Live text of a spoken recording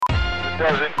The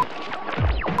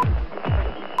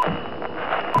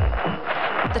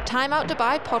Time Out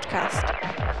Dubai podcast.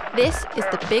 This is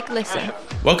The Big Listen.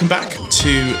 Welcome back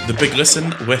to The Big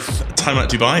Listen with Time Out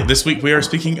Dubai. This week we are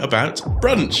speaking about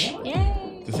brunch. Yay.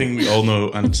 The thing we all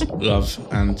know and love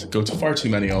and go to far too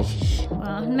many of.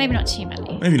 Well, maybe not too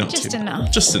many. Maybe not Just too enough.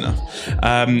 Just enough.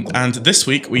 And this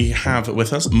week we have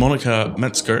with us Monica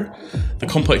Metzger, the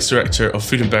Complex Director of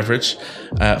Food and Beverage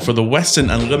for the Westin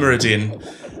and Méridien,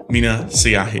 Mina,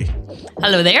 Seyahi.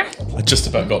 Hello there. I just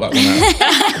about got that one out.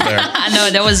 There. I know,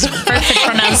 that was perfect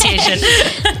pronunciation.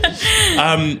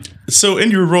 So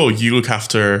in your role, you look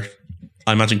after,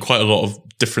 I imagine, quite a lot of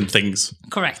different things.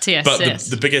 Correct, yes. But yes.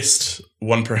 the biggest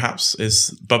one perhaps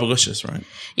is Bubblicious, right?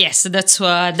 Yes, that's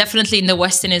definitely in the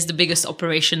Westin is the biggest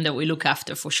operation that we look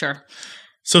after for sure.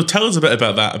 So tell us a bit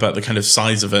about that, about the kind of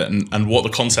size of it and what the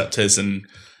concept is and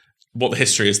what the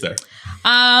history is there.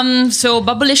 So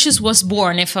Bubblicious was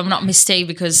born, if I'm not mistaken,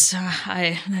 because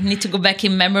I need to go back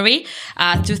in memory,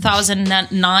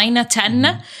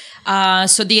 2009-10.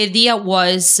 So the idea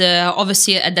was,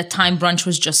 obviously at that time, brunch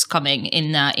was just coming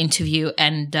in interview,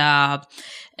 and my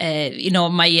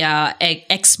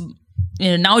ex.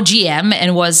 Now GM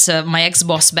and was my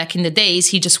ex-boss back in the days,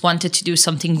 he just wanted to do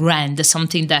something grand,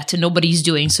 something that nobody's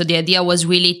doing. So the idea was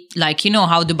really like,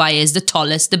 how Dubai is the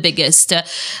tallest, the biggest,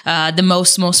 the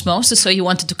most. So he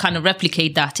wanted to kind of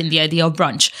replicate that in the idea of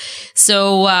brunch.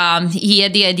 So he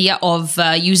had the idea of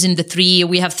using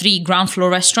we have 3 ground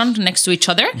floor restaurants next to each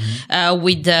other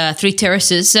with 3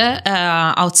 terraces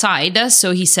outside.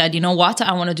 So he said, you know what,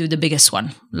 I want to do the biggest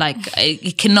one. Like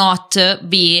it cannot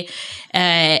be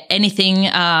anything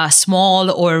small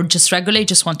or just regular. You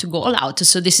just want to go all out.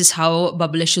 So this is how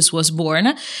Bubblicious was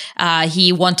born.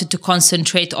 He wanted to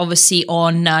concentrate obviously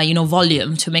on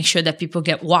volume to make sure that people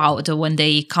get wowed when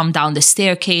they come down the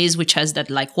staircase, which has that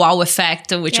like wow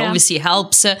effect, which obviously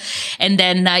helps. And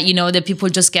then the people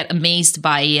just get amazed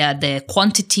by the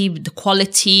quantity, the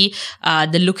quality,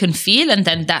 the look and feel, and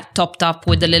then that topped up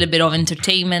with a little bit of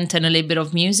entertainment and a little bit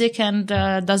of music, and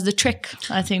does the trick.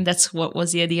 I think that's what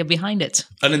was the idea behind it.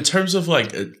 And in terms of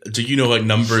like, do you know like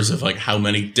numbers of like how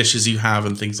many dishes you have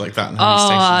and things like that? And how many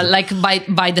stations? Like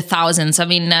by the thousands. I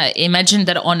mean, imagine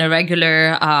that on a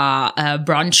regular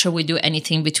brunch, we do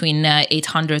anything between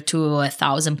 800 to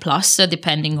 1,000 plus,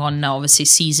 depending on obviously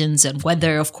seasons and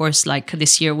weather. Of course, like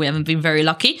this year, we haven't been very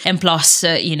lucky. And plus,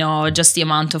 just the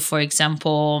amount of, for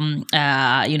example,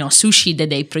 sushi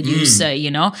that they produce, that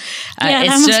it's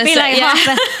must just, be like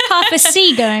half a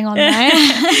sea going on there.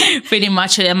 Pretty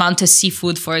much the amount of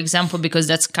seafood, for example, because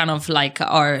that's kind of like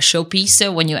our showpiece.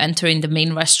 When you enter in the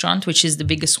main restaurant, which is the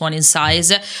biggest one in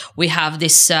size, we have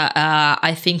this,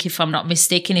 I think if I'm not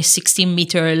mistaken, is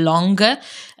 16-meter long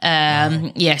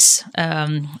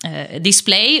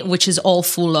display, which is all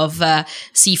full of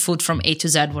seafood from A to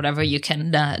Z, whatever you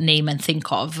can name and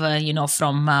think of,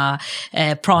 from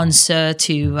prawns to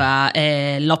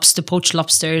poached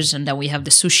lobsters, and then we have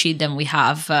the sushi, then we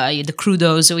have the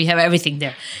crudos, so we have everything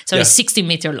there. So it's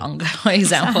 16-meter long, for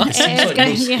example.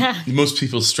 Most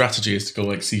people's strategy is to go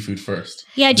like seafood first.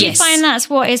 Yeah, do you find that's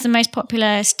what is the most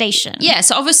popular station? Yes,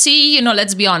 obviously,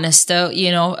 let's be honest,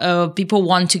 people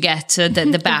want to get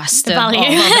the best value.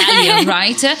 Value,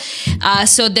 right?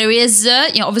 So there is,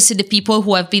 obviously the people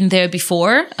who have been there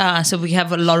before. So we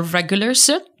have a lot of regulars.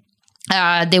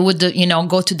 They would,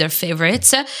 go to their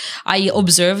favorites. I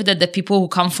observed that the people who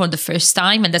come for the first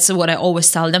time, and that's what I always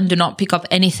tell them, do not pick up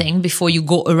anything before you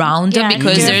go around,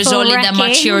 because there's only that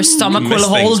much your stomach will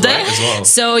hold. Right, as well.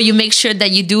 So you make sure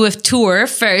that you do a tour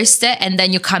first, and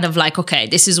then you kind of like, okay,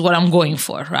 this is what I'm going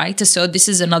for, right? So this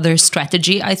is another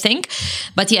strategy, I think.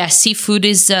 But yeah, seafood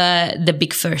is the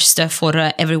big first for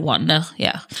everyone.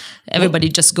 Everybody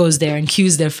just goes there and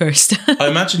queues there first. I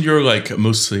imagine you're like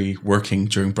mostly working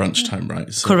during brunch time,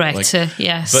 right? So, correct,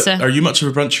 yes. But are you much of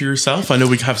a bruncher yourself? I know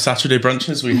we have Saturday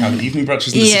brunches, we have evening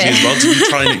brunches in the city as well. Do you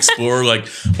try and explore like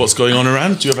what's going on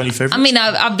around? Do you have any favorites? I mean,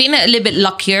 I've been a little bit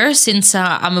luckier since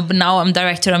I'm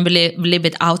director. I'm a little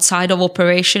bit outside of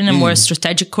operation and more a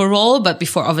strategical role. But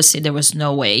before, obviously, there was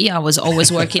no way. I was always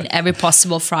working every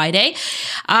possible Friday.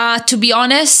 To be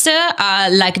honest,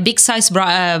 like big size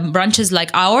brunches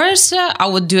like ours, I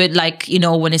would do it like,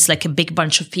 when it's like a big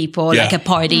bunch of people, like a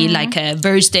party, like a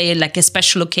birthday, like a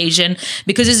special occasion,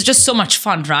 because it's just so much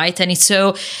fun, right? And it's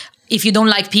so if you don't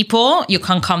like people, you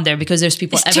can't come there because there's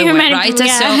people everywhere, right? People,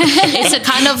 yeah. So it's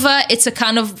a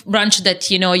kind of brunch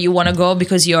that, you know, you want to go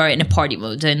because you're in a party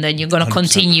mood and then you're going to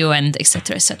continue and et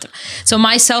cetera, et cetera. So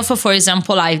myself, for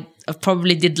example, I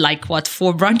probably did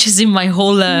 4 brunches in my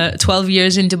whole 12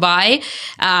 years in Dubai.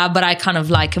 But I kind of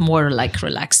like a more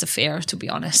relaxed affair, to be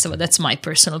honest. So that's my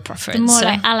personal preference. The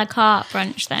more a la carte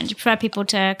brunch then. Do you prefer people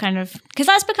to kind of, because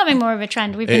that's becoming more of a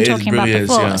trend we've been talking about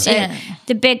before. Yeah. So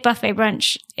the big buffet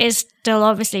brunch is still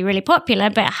obviously really popular,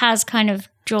 but it has kind of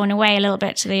drawn away a little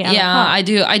bit to the a la carte.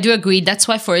 I do agree. That's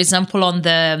why, for example, on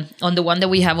the one that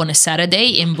we have on a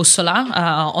Saturday in Bussola,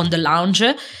 on the lounge,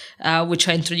 which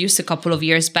I introduced a couple of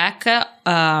years back,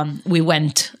 we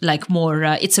went more.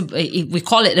 We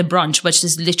call it a brunch, but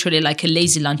it's literally like a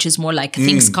lazy lunch. It's more like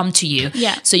things come to you,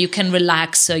 so you can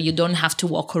relax. You don't have to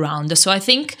walk around. So I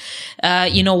think,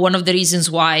 one of the reasons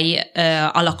why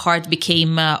a la carte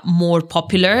became more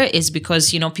popular is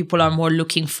because people are more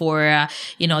looking for,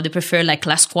 they prefer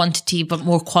less quantity but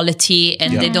more quality,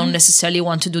 and they don't necessarily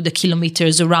want to do the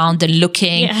kilometers around and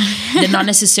looking. They're not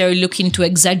necessarily looking to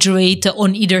exaggerate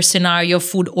on either scenario,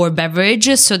 food or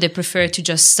beverage. So they prefer to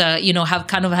just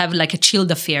have like a chilled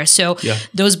affair. So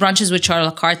those brunches which are a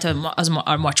la carte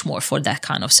are much more for that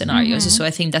kind of scenarios. So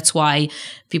I think that's why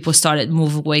people started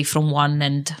move away from one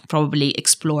and probably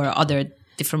explore other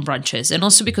different brunches. And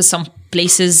also because some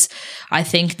places, I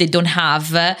think they don't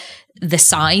have the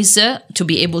size to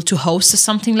be able to host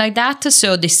something like that.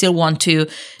 So they still want to,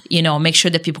 make sure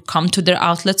that people come to their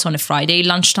outlets on a Friday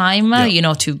lunchtime,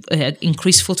 to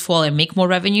increase footfall and make more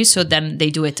revenue. So then they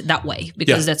do it that way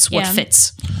because that's what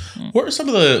fits. What are some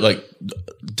of the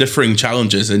differing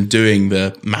challenges in doing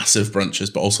the massive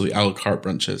brunches, but also the a la carte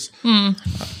brunches?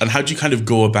 And how do you kind of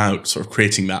go about sort of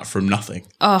creating that from nothing?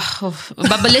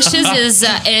 Bubblicious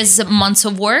is months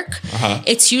of work.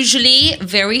 It's usually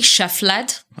very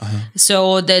chef-led.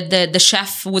 So the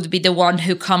chef would be the one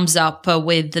who comes up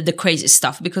with the crazy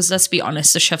stuff, because let's be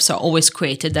honest, the chefs are always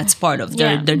creative. That's part of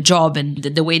their job and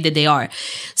the way that they are.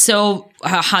 So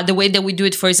the way that we do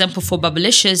it, for example, for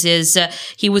Bubblicious is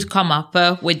he would come up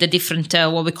with the different,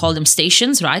 what we call them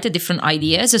stations, right? The different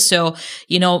ideas. So,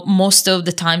 most of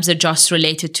the times they're just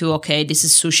related to, okay, this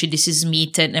is sushi, this is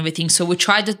meat and everything. So we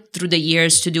tried through the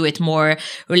years to do it more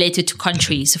related to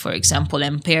countries, for example,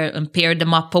 and pair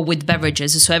them up with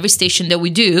beverages. So every station that we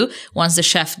do, once the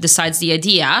chef decides the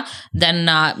idea, then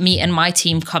me and my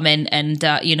team come in and,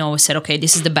 said, okay,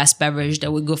 this is the best beverage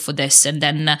that we go for this. And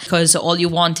then because all you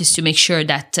want is to make sure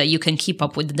that you can keep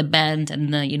up with the demand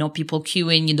and, people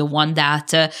queuing, you don't want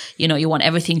that, you want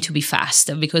everything to be fast,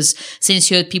 because since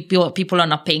people are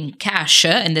not paying cash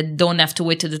and they don't have to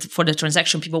wait for the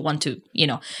transaction, people want to,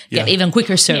 get even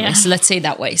quicker service, let's say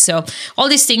that way. So all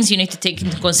these things you need to take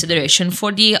into consideration.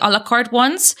 For the a la carte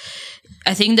ones,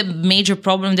 I think the major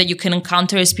problem that you can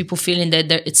encounter is people feeling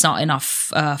that it's not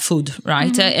enough food,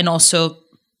 right? And also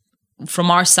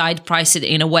from our side, price it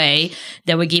in a way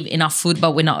that we give enough food,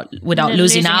 but without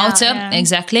losing out.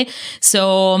 Exactly.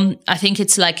 So I think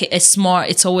it's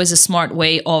it's always a smart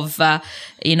way of,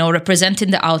 representing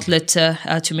the outlet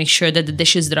to make sure that the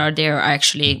dishes that are there are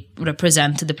actually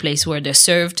represent the place where they're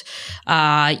served.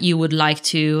 You would like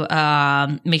to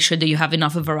make sure that you have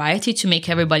enough variety to make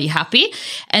everybody happy.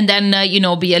 And then,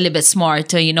 be a little bit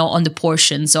smart, on the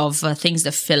portions of things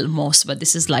that fill most. But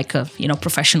this is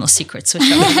professional secrets, which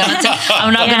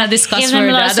I'm not going to discuss further.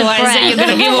 Otherwise, you're going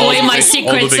to give away my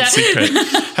secrets. All the big secret.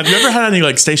 Have you ever had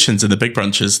any stations in the big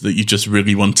brunches that you just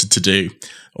really wanted to do?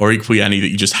 Or equally any that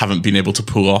you just haven't been able to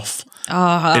pull off in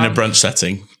a brunch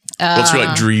setting? What's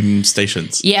your dream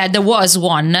stations? Yeah, there was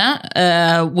one.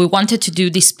 We wanted to do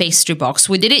this pastry box.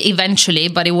 We did it eventually,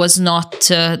 but it was not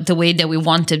the way that we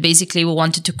wanted. Basically, we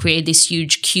wanted to create this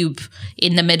huge cube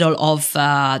in the middle of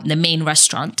the main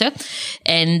restaurant.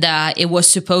 And it was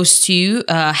supposed to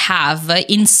have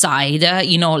inside,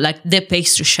 the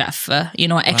pastry chef,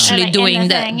 actually doing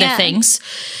the things.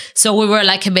 So we were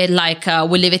a bit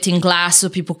we leave it in glass so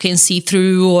people can see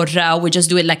through, or we just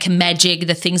do it like a magic.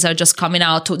 The things are just coming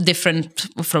out different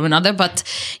from another, but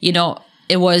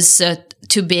it was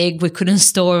too big. We couldn't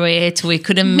store it. We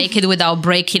couldn't make it without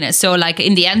breaking it. So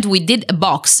in the end, we did a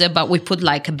box, but we put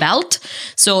a belt.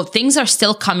 So things are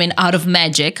still coming out of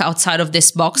magic outside of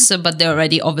this box, but they're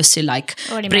already obviously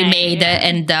pre-made,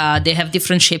 and they have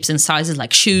different shapes and sizes,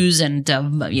 like shoes and,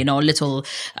 little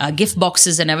gift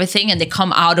boxes and everything. And they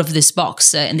come out of this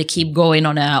box and they keep going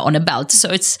on a belt. So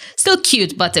it's still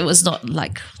cute, but it was not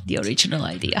the original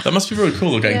idea. That must be really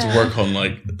cool getting to work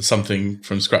on something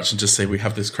from scratch and just say, we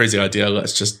have this crazy idea,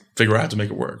 let's just figure out how to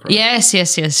make it work, right? Yes.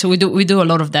 So we do a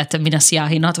lot of that at Mina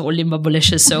Seyahi, not only in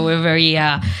Bubblicious. So we're very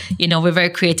we're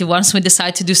very creative. Once we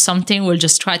decide to do something, we'll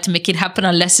just try to make it happen,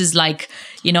 unless it's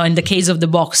in the case of the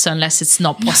box, unless it's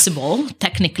not possible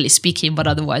technically speaking, but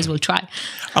otherwise we'll try.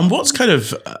 And what's kind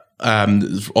of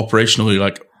operationally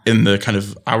in the kind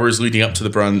of hours leading up to the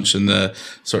brunch and the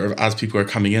sort of as people are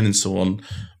coming in and so on,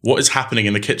 what is happening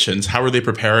in the kitchens? How are they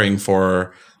preparing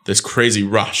for this crazy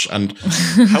rush, and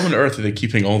how on earth are they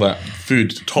keeping all that food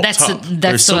topped up?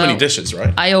 There's so many dishes,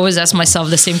 right? I always ask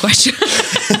myself the same question.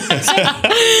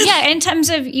 Yeah, in terms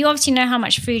of, you obviously know how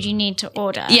much food you need to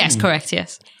order. Yes, correct,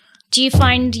 yes. Do you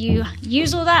find you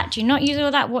use all that? Do you not use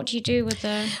all that? What do you do with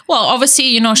the... Well,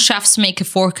 obviously, chefs make a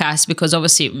forecast because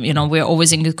obviously, we're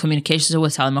always in good communication. So we'll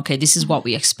tell them, okay, this is what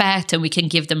we expect. And we can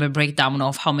give them a breakdown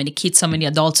of how many kids, how many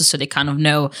adults, so they kind of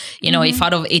know, if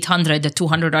out of 800, the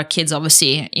 200 are kids,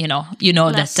 obviously,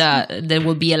 less. That there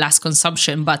will be a less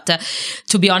consumption. But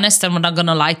to be honest, I'm not going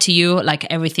to lie to you, like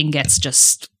everything gets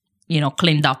just...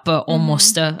 cleaned up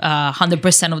almost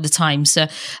 100% of the times.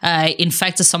 In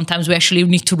fact, sometimes we actually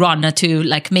need to run to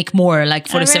like make more. Like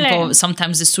for example, really?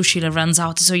 Sometimes the sushi runs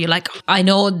out. So you're like, I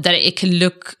know that it can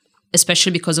look,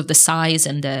 especially because of the size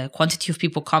and the quantity of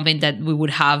people coming, that we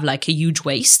would have like a huge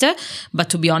waste. But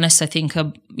to be honest, I think,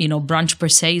 brunch per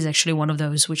se is actually one of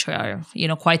those which are,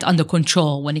 quite under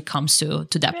control when it comes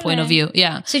to that point of view.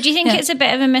 Yeah. So do you think it's a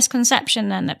bit of a misconception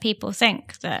then that people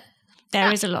think that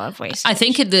there is a lot of waste? I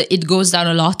think it goes down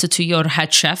a lot to your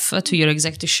head chef, to your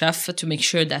executive chef, to make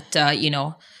sure that,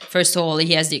 first of all,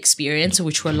 he has the experience,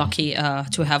 which we're lucky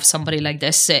to have somebody like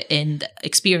this and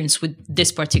experience with this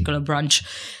particular brunch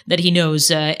that he knows,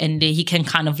 and he can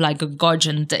kind of like gauge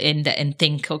and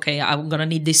think, okay, I'm going to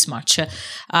need this much.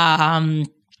 And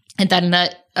then...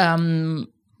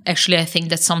 actually, I think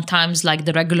that sometimes like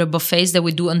the regular buffets that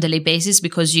we do on daily basis,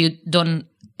 because you don't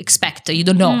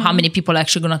know how many people are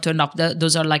actually going to turn up.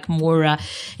 Those are like more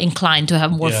inclined to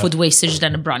have more food wastage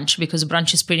than a brunch, because a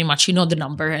brunch is pretty much, the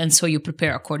number, and so you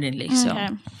prepare accordingly. Okay.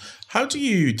 So how do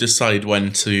you decide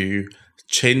when to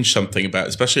change something about,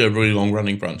 especially a really long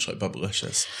running brunch like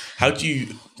Bubblicious? How do you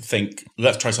think,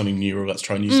 let's try something new, or let's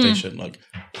try a new station? Like,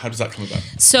 how does that come about?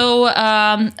 So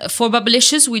for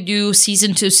Bubblicious, we do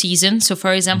season to season. So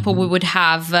for example, we would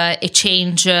have a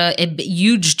change, a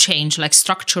huge change, like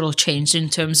structural change in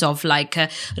terms of like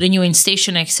renewing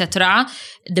station, etc.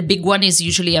 The big one is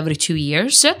usually every 2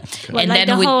 years. Okay. And like then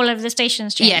the whole of the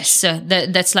stations change? Yes,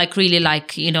 that's like really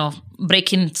like,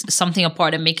 breaking something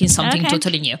apart and making something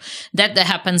totally new. That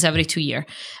happens every 2 years.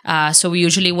 So we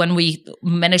usually, when we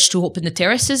manage to open the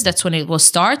terraces, that's when it will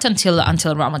start until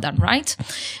Ramadan, right?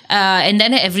 And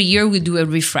then every year we do a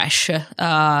refresh.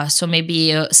 So maybe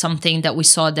something that we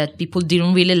saw that people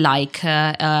didn't really like,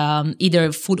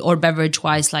 either food or beverage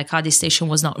wise, like this station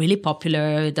was not really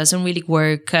popular, it doesn't really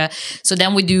work. So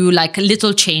then we do like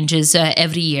little changes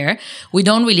every year. We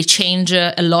don't really change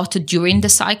a lot during the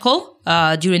cycle.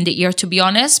 During the year, to be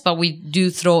honest, but we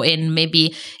do throw in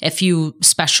maybe a few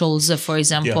specials. For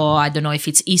example, I don't know if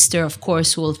it's Easter, of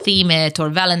course, we'll theme it, or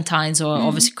Valentine's, or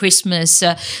obviously Christmas.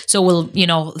 So we'll,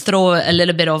 throw a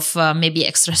little bit of maybe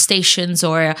extra stations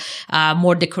or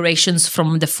more decorations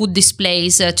from the food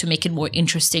displays to make it more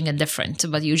interesting and different.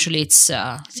 But usually it's...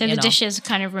 so the dishes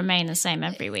kind of remain the same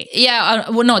every week? Yeah,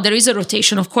 well, no, there is a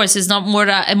rotation, of course. It's not more,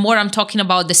 more I'm talking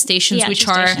about the stations which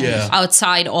are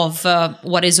outside of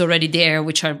what is already there,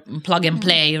 which are plug and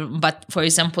play. But for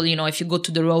example, if you go to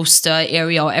the roast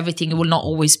area or everything, it will not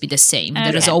always be the same.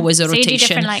 There is always a rotation. So you do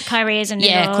different like curries and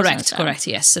noodles. Correct.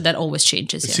 Yes, so that always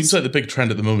changes. It seems like the big trend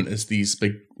at the moment is these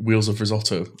big wheels of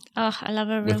risotto. Oh, I love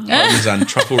a with Parmesan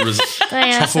truffle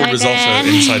risotto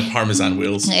inside Parmesan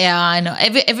wheels. Yeah, I know.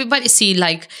 Everybody see,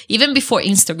 like, even before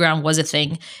Instagram was a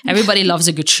thing, everybody loves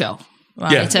a good show.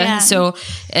 Right. So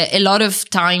a lot of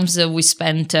times we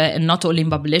spent, not only in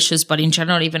Bubblicious, but in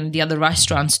general, even in the other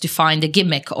restaurants, to find a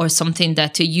gimmick or something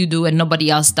that you do and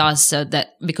nobody else does.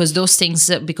 That because those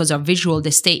things, because are visual, they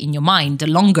stay in your mind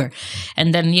longer.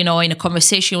 And then, in a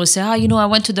conversation, we'll say, I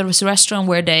went to the restaurant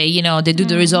where they do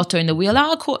the risotto in the wheel.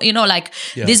 Oh, cool.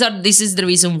 This is the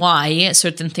reason why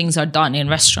certain things are done in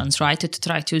restaurants, right? To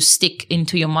try to stick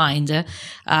into your mind.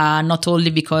 Not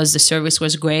only because the service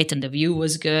was great and the view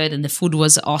was good and the food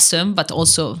was awesome, but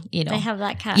also, they have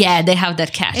that catch. Yeah, they have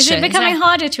that catch. Is it becoming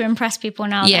harder to impress people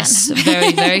now? Yes,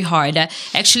 very, very hard.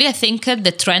 Actually, I think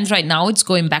the trend right now, it's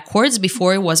going backwards.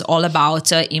 Before it was all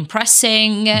about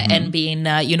impressing and being,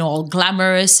 all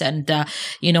glamorous and,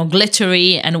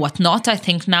 glittery and whatnot. I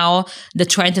think now the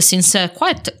trend is since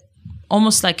quite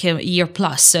almost like a year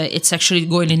plus, it's actually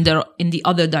going in the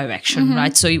other direction,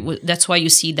 right? So that's why you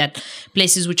see that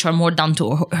places which are more down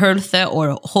to earth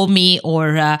or homey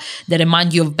or that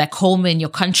remind you of back home in your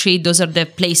country, those are the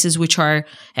places which are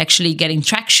actually getting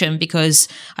traction, because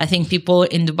I think people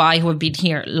in Dubai who have been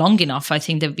here long enough, I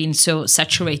think they've been so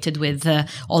saturated with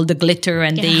all the glitter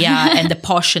and the and the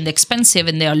posh and the expensive,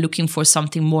 and they are looking for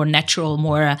something more natural,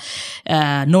 more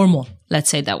normal. Let's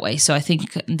say it that way. So I think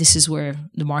this is where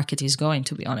the market is going,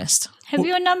 to be honest. Have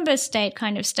your numbers stayed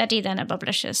kind of steady then at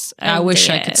Publishers? I wish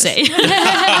I could say. But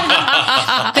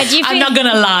I'm not going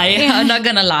to lie. I'm not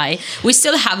going to lie. We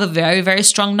still have a very, very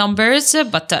strong numbers,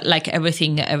 but like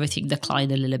everything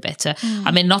declined a little bit.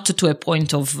 I mean, not to a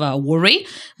point of worry,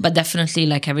 but definitely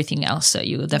like everything else,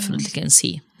 you definitely can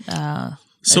see.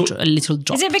 So a little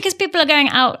drop. Is it because people are going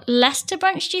out less to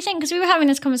brunch, do you think? Because we were having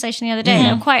this conversation the other day.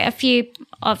 There were quite a few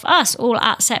of us all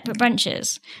at separate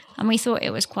brunches, and we thought it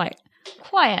was quite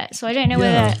quiet. So I don't know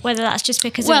whether that's just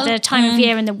because of the time of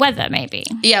year and the weather, maybe.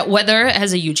 Yeah, weather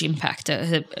has a huge impact.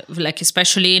 Like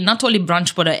especially not only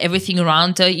brunch, but everything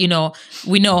around.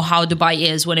 We know how Dubai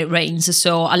is when it rains.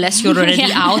 So unless you're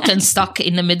already out and stuck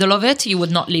in the middle of it, you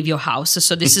would not leave your house.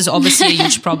 So this is obviously a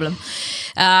huge problem.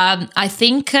 I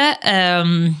think,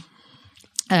 to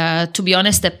be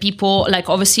honest, that people, like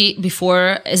obviously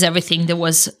before as everything, there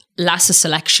was less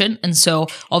selection. And so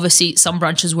obviously some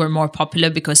brunches were more popular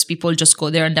because people just go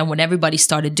there. And then when everybody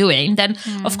started doing, then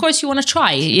of course you want to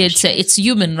try. It's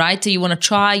human, right? You want to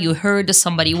try. You heard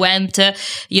somebody went.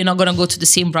 You're not going to go to the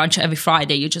same brunch every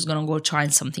Friday. You're just going to go try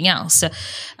something else.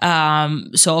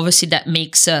 So obviously that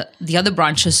makes the other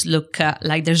brunches look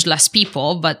like there's less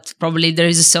people, but probably there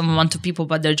is some amount of people,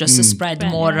 but they're just spread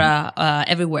more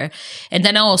everywhere. And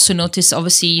then I also noticed,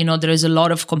 obviously, there is a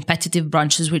lot of competitive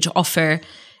brunches which offer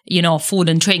food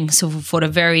and drinks for a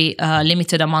very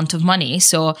limited amount of money.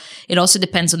 So it also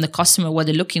depends on the customer, what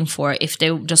they're looking for. If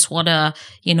they just want to,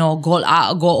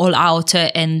 go all out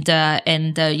and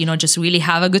just really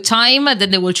have a good time,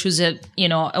 then they will choose a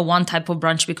one type of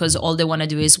brunch because all they want to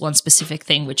do is one specific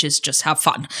thing, which is just have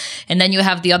fun. And then you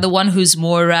have the other one who's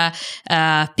more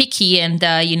picky and,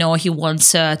 he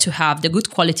wants to have the good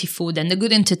quality food and the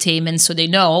good entertainment, so they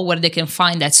know where they can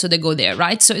find that. So they go there,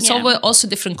 right? So it's also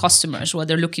different customers, what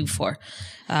they're looking for.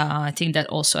 I think that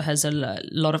also has a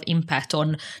lot of impact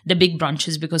on the big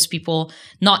brunches, because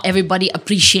not everybody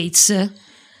appreciates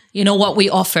what we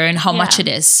offer and how much it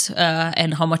is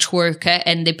and how much work,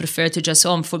 and they prefer to just,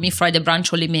 for me, Friday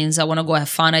brunch only means I want to go have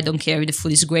fun. I don't care if the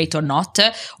food is great or not,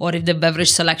 or if the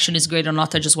beverage selection is great or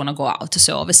not. I just want to go out.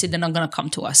 So obviously they're not going to come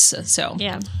to us. So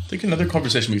I think another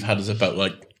conversation we've had is about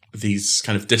like these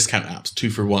kind of discount apps,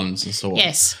 2-for-1s and so on.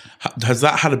 Yes. Has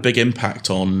that had a big impact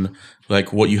on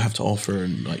like what you have to offer,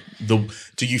 and like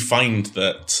do you find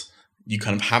that you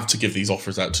kind of have to give these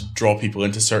offers out to draw people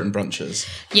into certain brunches?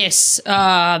 Yes.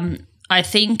 I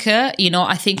think,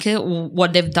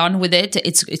 what they've done with it,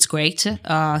 it's great,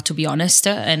 to be honest.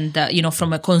 And,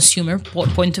 from a consumer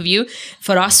point of view,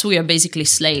 for us, we are basically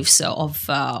slaves of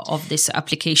these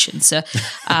applications.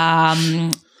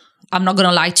 I'm not going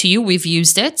to lie to you. We've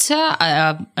used it.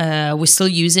 We're still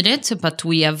using it, but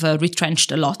we have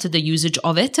retrenched a lot the usage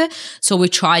of it. So we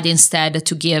tried instead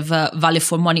to give value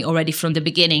for money already from the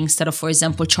beginning, instead of, for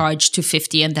example, charge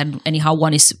 $250 and then anyhow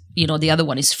one is, the other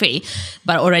one is free.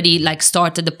 But already like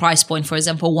started the price point, for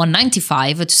example,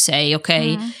 $195 to say,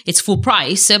 okay, it's full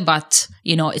price, but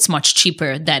it's much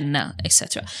cheaper than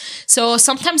etc. So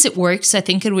sometimes it works. I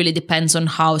think it really depends on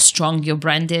how strong your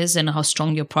brand is and how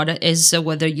strong your product is,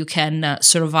 whether you can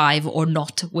survive or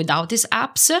not without these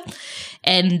apps.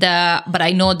 And but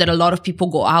I know that a lot of people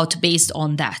go out based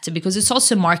on that, because it's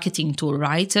also a marketing tool,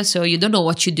 right? So you don't know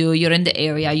what you do. You're in the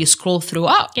area, you scroll through.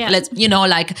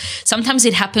 Sometimes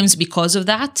it happens because of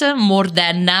that more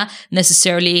than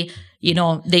necessarily.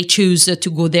 They choose to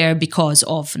go there because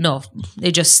of,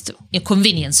 they just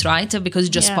convenience, right? Because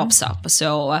it just pops up.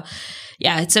 So,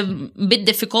 it's a bit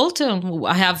difficult.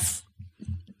 I have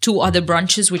 2 other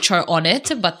brunches which are on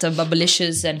it, but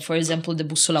Babelicious and, for example, the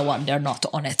Bussola one, they're not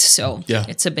on it. So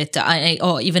it's a bit,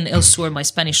 even elsewhere, my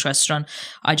Spanish restaurant,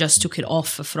 I just took it off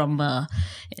from the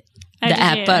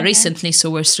app recently. So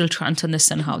we're still trying to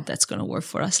understand how that's going to work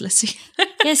for us. Let's see.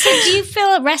 So do you feel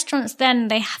at restaurants then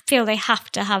they feel they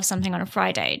have to have something on a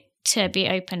Friday to be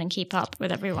open and keep up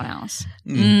with everyone else?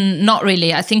 Not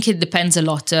really. I think it depends a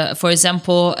lot. For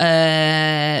example,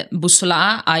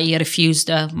 Bussola, I refused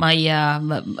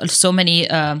so many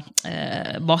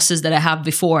bosses that I have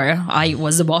before I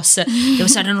was the boss. They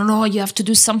said, no, you have to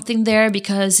do something there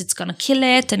because it's going to kill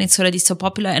it and it's already so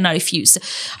popular. And I refused.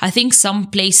 I think some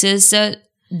places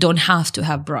don't have to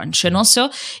have brunch. And also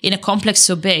in a complex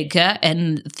so big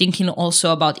and thinking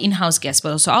also about in-house guests,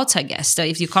 but also outside guests.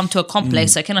 If you come to a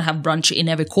complex, I cannot have brunch in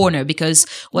every corner because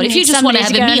what if you just want to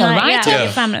have a meal, right? Yeah,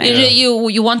 your family.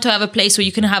 You want to have a place where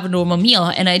you can have a normal meal.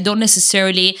 And I don't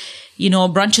necessarily,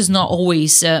 brunches not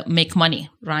always make money,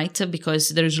 right? Because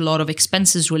there's a lot of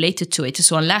expenses related to it.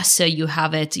 So unless you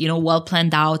have it, well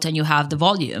planned out and you have the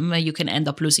volume, you can end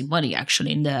up losing money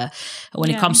actually when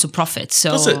it comes to profit.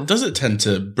 So does it tend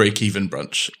to break even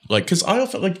brunch? Like, because I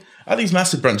often at these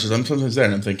massive brunches, I'm sometimes there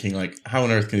and I'm thinking how on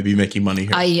earth can they be making money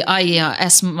here? I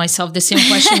ask myself the same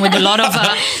question with a lot of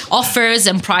offers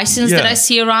and pricings that I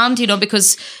see around,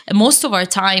 because most of our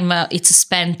time it's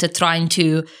spent trying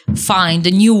to find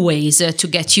new ways to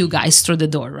get you guys through the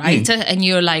door, right? And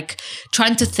you're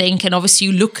trying to think, and obviously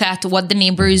you look at what the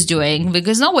neighbor is doing,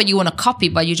 because not what you want to copy,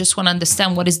 but you just want to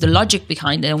understand what is the logic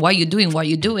behind it and why you're doing what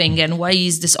you're doing and why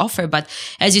is this offer. But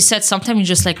as you said, sometimes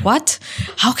you're just what?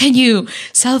 How can you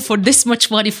sell for this much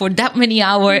money for that many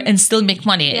hours and still make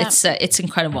money? Yeah. It's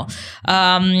incredible.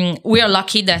 We are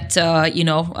lucky that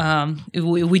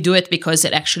we do it because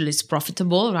it actually is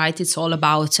profitable, right? It's all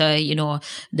about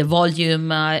the volume,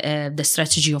 the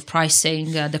strategy of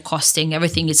pricing, the costing,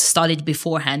 everything is studied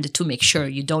beforehand to make sure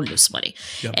you don't lose money.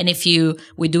 Yep. And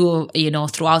we do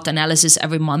throughout analysis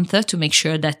every month to make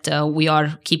sure that we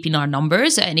are keeping our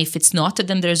numbers. And if it's not,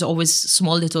 then there's always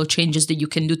small little changes that you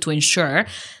can do to ensure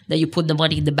that you put the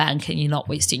money in the bank and you're not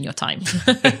wasting your time.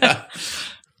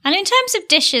 And in terms of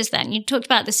dishes then, you talked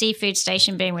about the seafood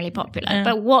station being really popular,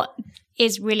 but what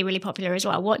is really, really popular as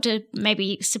well? What do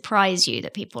maybe surprise you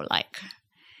that people like?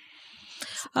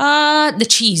 The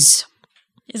cheese.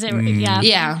 Is it? Yeah.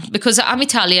 Yeah, because I'm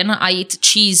Italian. I eat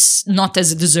cheese not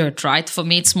as a dessert, right? For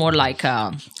me, it's more like,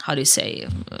 how do you say,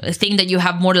 a thing that you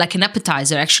have more like an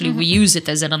appetizer. Actually, we use it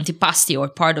as an antipasti or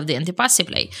part of the antipasti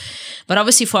plate. But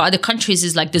obviously for other countries,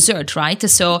 it's like dessert, right?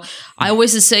 So I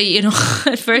always say,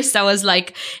 at first I was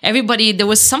like, there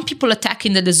was some people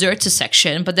attacking the dessert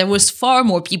section, but there was far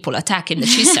more people attacking the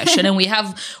cheese section. And we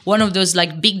have one of those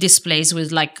big displays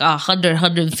with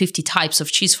 150 types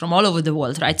of cheese from all over the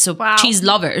world, right? So cheese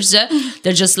lovers,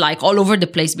 they're just all over the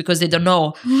place because they don't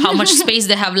know how much space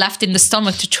they have left in the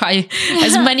stomach to try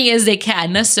as many as they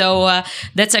can. So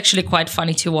that's actually quite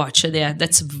funny to watch. Yeah,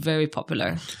 that's very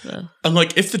popular. And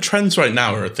if the trends right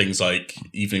now are things like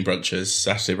evening brunches,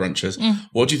 Saturday brunches,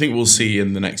 what do you think we'll see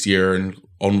in the next year and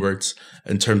onwards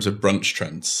in terms of brunch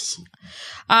trends?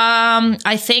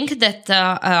 I think that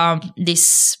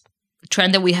this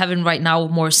trend that we're having right now,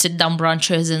 more sit-down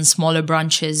brunches and smaller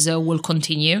brunches, will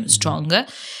continue stronger.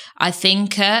 I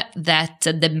think that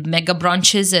the mega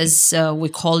brunches, as we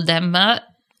call them,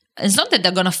 it's not that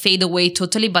they're going to fade away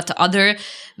totally, but other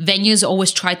venues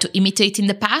always try to imitate in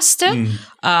the past. And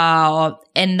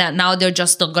now they're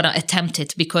just not going to attempt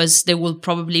it because they will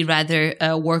probably rather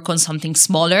work on something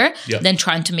smaller than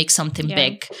trying to make something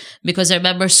big. Because I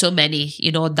remember so many,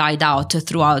 died out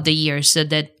throughout the years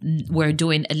that were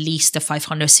doing at least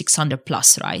 500, 600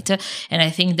 plus, right? And I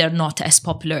think they're not as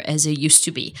popular as they used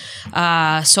to be.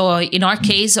 So in our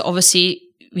case, obviously,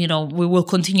 we will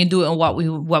continue doing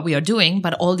what we are doing,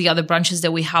 but all the other brunches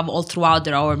that we have all throughout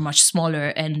there are much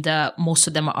smaller, and most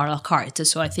of them are a la carte.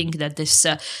 So I think that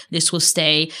this will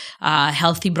stay.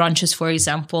 Healthy brunches, for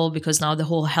example, because now the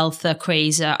whole health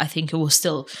craze, I think it will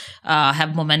still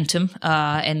have momentum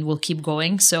and will keep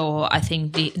going. So I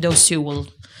think those two will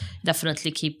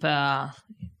definitely keep.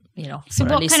 So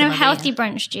what kind of healthy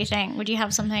brunch do you think? Would you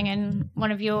have something in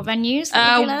one of your venues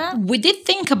that would be like that? We did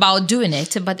think about doing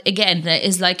it, but again,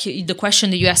 it's like the question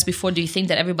that you asked before, do you think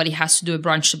that everybody has to do a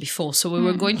brunch before? So we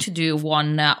were going to do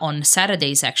one on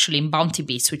Saturdays, actually, in Bounty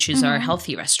Beats, which is our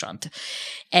healthy restaurant.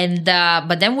 And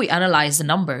but then we analyzed the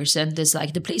numbers, and there's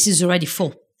the place is already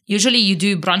full. Usually you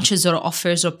do brunches or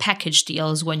offers or package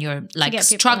deals when you're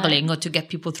struggling or to get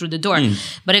people through the door.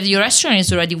 But if your restaurant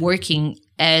is already working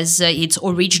as its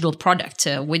original product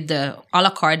with the a la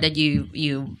carte that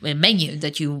you menu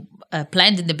that you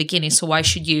planned in the beginning, so why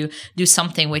should you do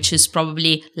something which is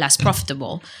probably less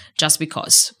profitable just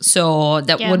because? So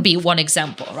that would be one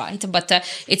example, right? But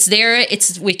it's there.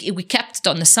 We kept it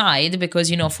on the side because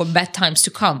for bad times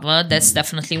to come, that's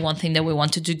definitely one thing that we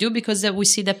wanted to do because we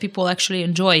see that people actually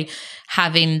enjoy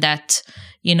having that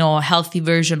healthy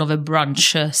version of a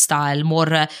brunch style,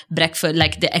 more breakfast,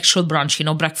 like the actual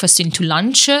brunch, breakfast into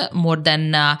lunch, more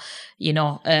than, a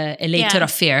later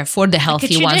affair for the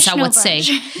healthy ones, I would say.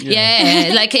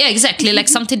 Exactly. Like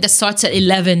something that starts at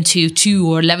 11 to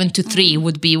 2 or 11 to 3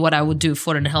 would be what I would do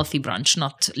for a healthy brunch,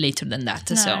 not later than that.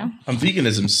 No. So, and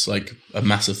veganism's like a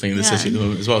massive thing in the city at the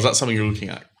moment as well. Is that something you're looking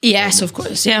at? Yes, of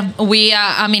course. Yeah. We,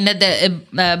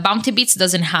 the Bounty Beats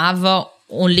doesn't have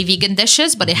only vegan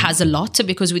dishes, but it has a lot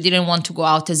because we didn't want to go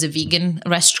out as a vegan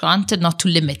restaurant, not to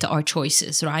limit our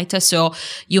choices, right? So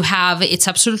it's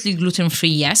absolutely gluten-free,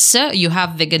 yes. You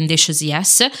have vegan dishes,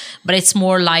 yes, but it's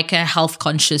more like a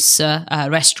health-conscious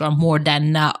restaurant more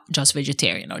than just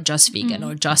vegetarian or just vegan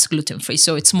or just gluten-free.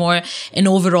 So it's more an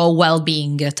overall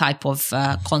well-being type of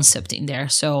concept in there.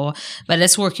 So, but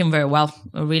that's working very well.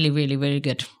 Really, really, very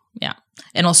good. Yeah.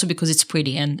 And also because it's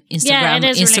pretty and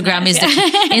Instagram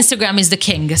is the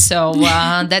king. So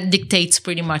that dictates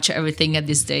pretty much everything at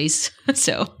these days.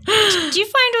 So do you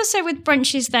find also with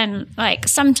brunches then, like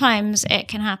sometimes it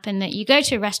can happen that you go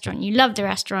to a restaurant, you love the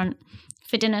restaurant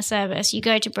for dinner service, you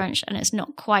go to brunch and it's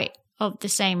not quite of the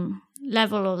same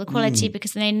level or the quality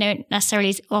because they don't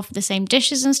necessarily offer the same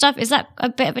dishes and stuff. Is that a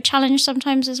bit of a challenge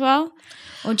sometimes as well?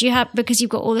 Or do you have, because you've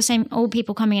got all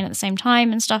people coming in at the same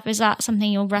time and stuff, is that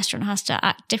something your restaurant has to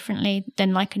act differently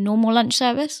than like a normal lunch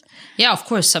service? Yeah, of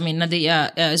course. I mean,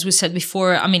 as we said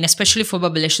before, I mean, especially for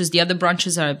Bubblicious, the other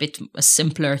brunches are a bit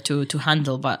simpler to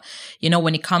handle. But,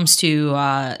 when it comes to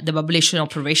the Bubblicious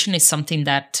operation, it's something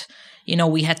that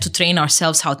we had to train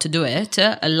ourselves how to do it.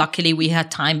 Luckily, we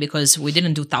had time because we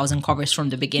didn't do 1,000 covers from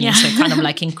the beginning. So it kind of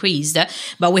like increased.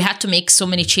 But we had to make so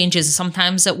many changes.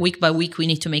 Sometimes week by week, we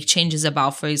need to make changes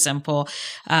about, for example,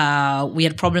 we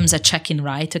had problems at check-in,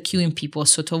 right? Queuing people.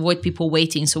 So to avoid people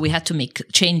waiting. So we had to make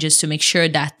changes to make sure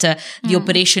that the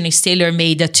operation is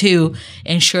tailor-made to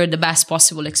ensure the best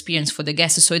possible experience for the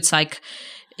guests. So it's like,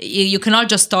 you cannot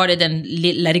just start it and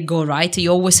let it go, right?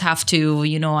 You always have to,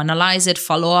 analyze it,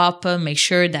 follow up, make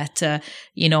sure that,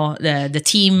 the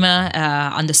team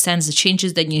understands the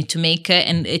changes that you need to make.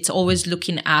 And it's always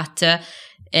looking at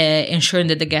ensuring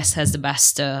that the guest has the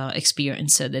best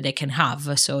experience that they can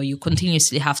have. So you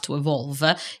continuously have to evolve,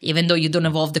 even though you don't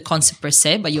evolve the concept per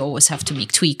se, but you always have to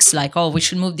make tweaks like, we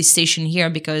should move this station here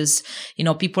because,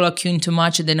 people are queuing too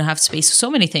much and they don't have space. So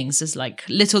many things. It's like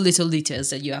little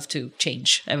details that you have to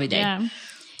change every day. Yeah.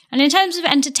 And in terms of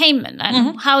entertainment,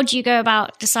 then, how do you go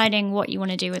about deciding what you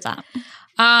want to do with that?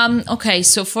 Okay,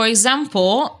 so for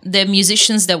example, the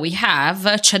musicians that we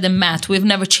have, Chad and Matt, we've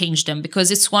never changed them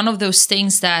because it's one of those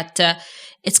things that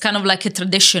it's kind of like a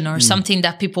tradition or something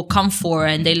that people come for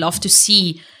and they love to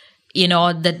see.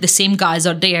 That the same guys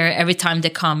are there every time they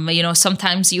come.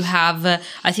 Sometimes you have,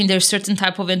 I think there's certain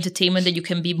type of entertainment that you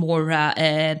can be more,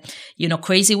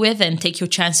 crazy with and take your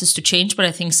chances to change. But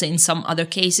I think in some other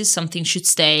cases, something should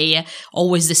stay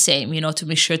always the same, to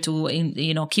make sure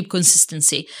to, keep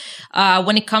consistency.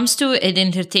 When it comes to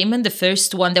entertainment, the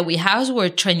first one that we have were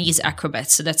Chinese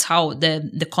acrobats. So that's how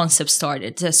the concept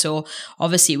started. So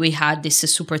obviously we had this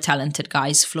super talented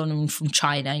guys flown in from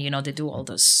China. They do all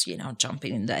those,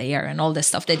 jumping in the air and all the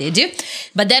stuff that they do.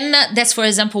 But then that's, for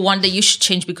example, one that you should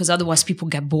change because otherwise people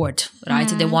get bored, right?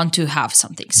 They want to have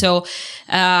something. So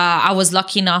I was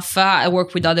lucky enough, I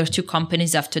worked with other 2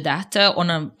 companies after that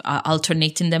on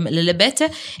alternating them a little bit.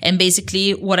 And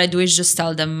basically what I do is just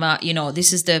tell them,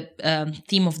 this is the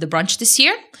theme of the brunch this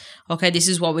year. Okay, this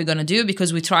is what we're going to do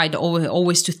because we tried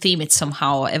always to theme it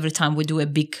somehow every time we do a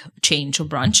big change or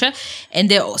brunch. And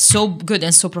they're so good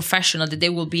and so professional that they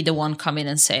will be the one coming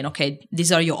and saying, okay,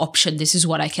 these are your options. This is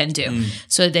what I can do.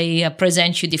 So they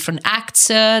present you different acts.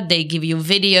 They give you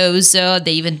videos.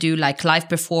 They even do like live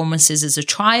performances as a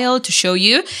trial to show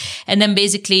you. And then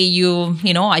basically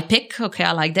I pick, okay,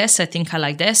 I like this. I think I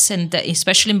like this. And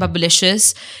especially in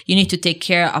Bubblicious, you need to take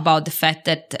care about the fact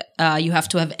that you have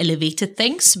to have elevated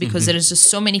things because there is just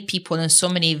so many people and so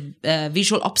many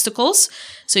visual obstacles.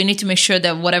 So you need to make sure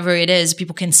that whatever it is,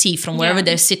 people can see from wherever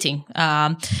they're sitting.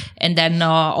 And then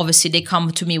obviously they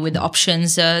come to me with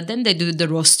options. Then they do the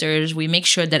rosters. We make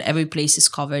sure that every place is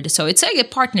covered. So it's like a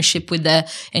partnership with the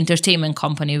entertainment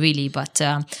company, really. But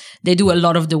they do a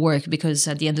lot of the work because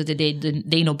at the end of the day,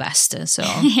 they know best. So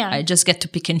I just get to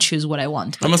pick and choose what I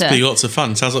want. That must be lots of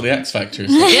fun. Sounds like the X Factor.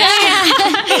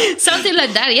 Something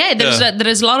like that. Yeah,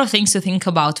 there's a lot of things to think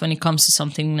about when it comes to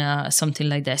something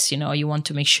like this. You want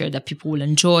to make sure that people will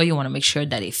enjoy. You want to make sure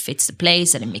that it fits the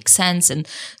place, that it makes sense, and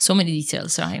so many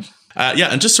details, right?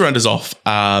 And just to round us off,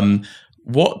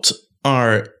 what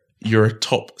are your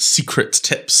top secret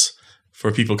tips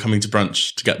for people coming to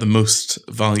brunch to get the most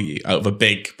value out of a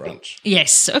big brunch?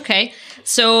 Yes. Okay.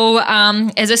 So,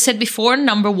 as I said before,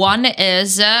 number one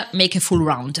is make a full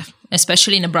round,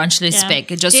 especially in a brunch this big.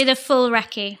 Just do the full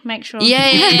recce. Make sure.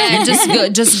 Yeah.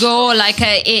 just go. Like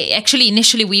actually,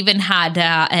 initially we even had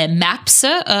maps.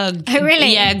 Oh,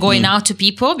 really? Yeah, going out to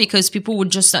people because people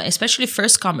would just, especially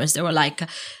first comers, they were like,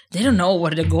 they don't know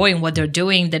where they're going, what they're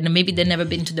doing. Then maybe they've never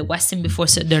been to the Westin before,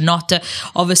 so they're not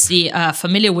obviously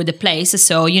familiar with the place.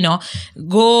 So,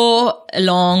 go a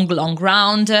long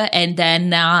round. And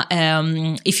then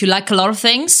if you like a lot of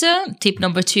things, tip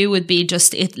number 2 would be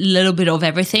just a little bit of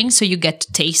everything. So you get to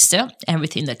taste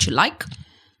everything that you like.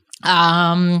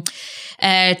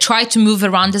 Try to move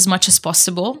around as much as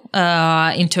possible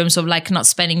in terms of like not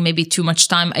spending maybe too much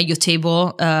time at your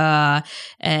table.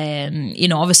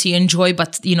 Obviously you enjoy,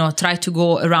 but try to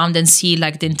go around and see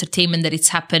like the entertainment that it's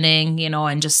happening,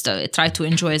 and just try to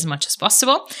enjoy as much as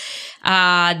possible.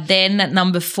 Then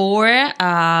number 4,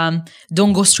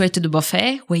 don't go straight to the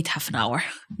buffet. Wait half an hour.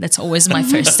 That's always my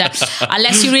first step.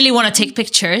 Unless you really want to take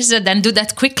pictures, then do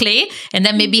that quickly, and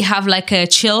then maybe have like a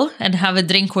chill and have a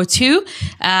drink or 2,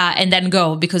 and then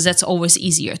go, because that's always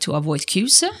easier to avoid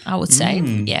queues, I would say.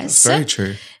 Yes, very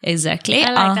true. Exactly.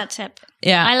 I like that tip.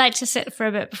 Yeah, I like to sit for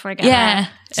a bit before I get there.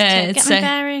 Get my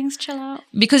bearings, chill out.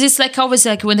 Because it's like always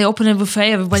like when they open a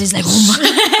buffet, everybody's like, oh my.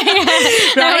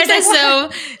 Right?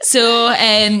 So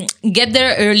get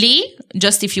there early,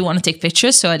 just if you want to take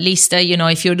pictures. So at least,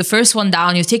 if you're the first one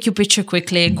down, you take your picture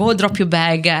quickly, go drop your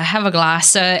bag, have a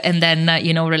glass, and then,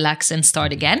 relax and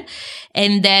start again.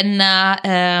 And then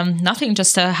nothing,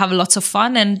 just have lots of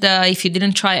fun. And if you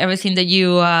didn't try everything that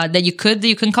you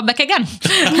can come back again.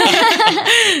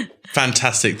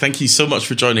 Fantastic. Thank you so much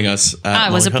for joining us.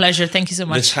 It was a pleasure. Thank you so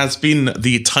much. This has been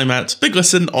the Time Out Big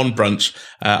Listen on Brunch.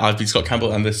 I've been Scott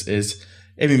Campbell and this is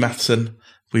Amy Matheson.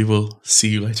 We will see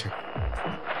you later.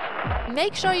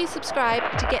 Make sure you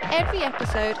subscribe to get every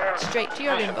episode straight to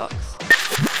your inbox.